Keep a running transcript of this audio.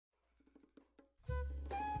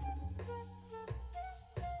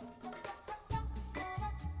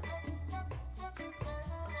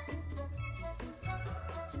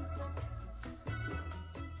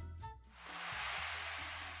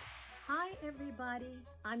Hi, everybody.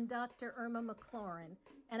 I'm Dr. Irma McLaurin,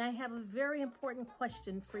 and I have a very important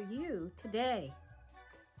question for you today.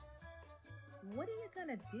 What are you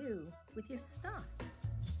going to do with your stuff?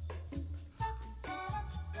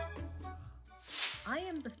 I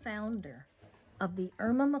am the founder of the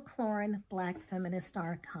Irma McLaurin Black Feminist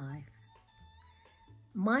Archive.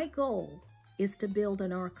 My goal is to build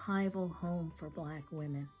an archival home for Black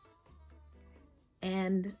women.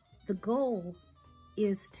 And the goal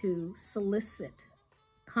is to solicit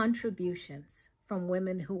contributions from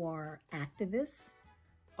women who are activists,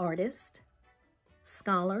 artists,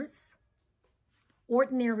 scholars,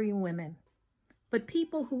 ordinary women, but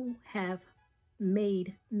people who have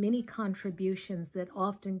made many contributions that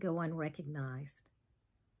often go unrecognized.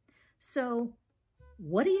 So,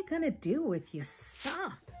 what are you going to do with your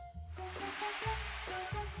stuff?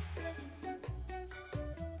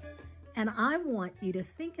 And I want you to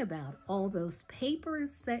think about all those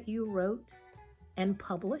papers that you wrote and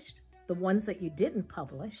published, the ones that you didn't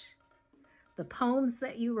publish, the poems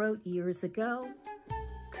that you wrote years ago,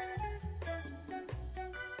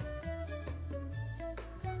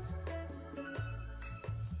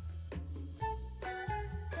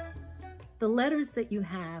 the letters that you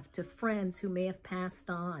have to friends who may have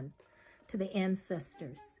passed on, to the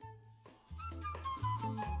ancestors.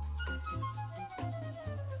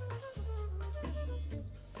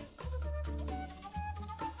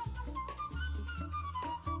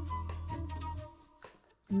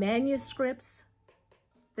 Manuscripts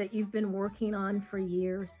that you've been working on for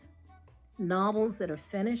years, novels that are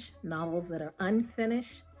finished, novels that are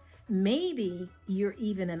unfinished. Maybe you're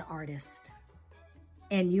even an artist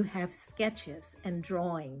and you have sketches and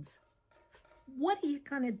drawings. What are you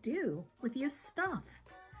going to do with your stuff?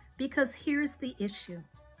 Because here's the issue.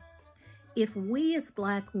 If we as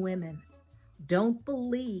Black women don't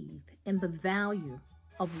believe in the value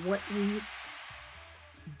of what we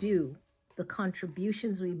do, the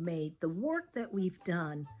contributions we've made, the work that we've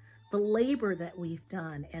done, the labor that we've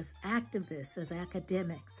done as activists, as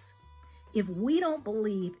academics, if we don't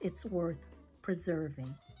believe it's worth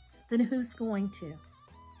preserving, then who's going to?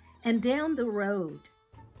 And down the road,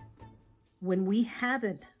 when we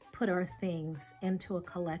haven't put our things into a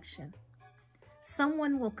collection,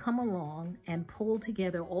 someone will come along and pull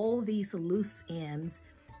together all these loose ends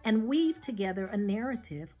and weave together a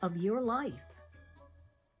narrative of your life.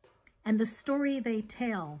 And the story they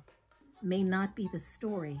tell may not be the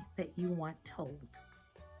story that you want told.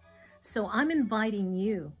 So I'm inviting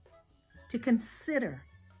you to consider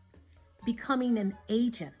becoming an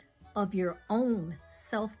agent of your own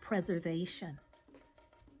self-preservation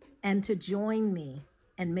and to join me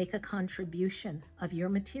and make a contribution of your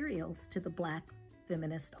materials to the Black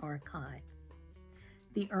Feminist Archive.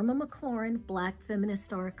 The Irma McLaurin Black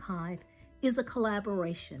Feminist Archive is a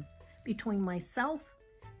collaboration between myself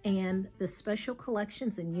and the Special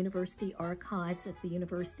Collections and University Archives at the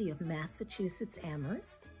University of Massachusetts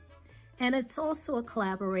Amherst. And it's also a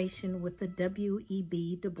collaboration with the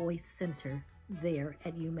W.E.B. Du Bois Center there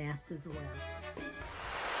at UMass as well.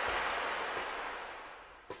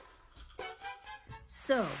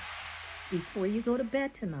 So, before you go to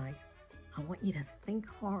bed tonight, I want you to think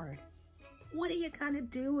hard. What are you going to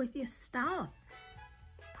do with your stuff?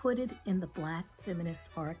 Put it in the Black Feminist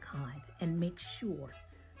Archive and make sure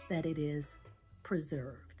that it is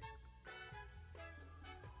preserved.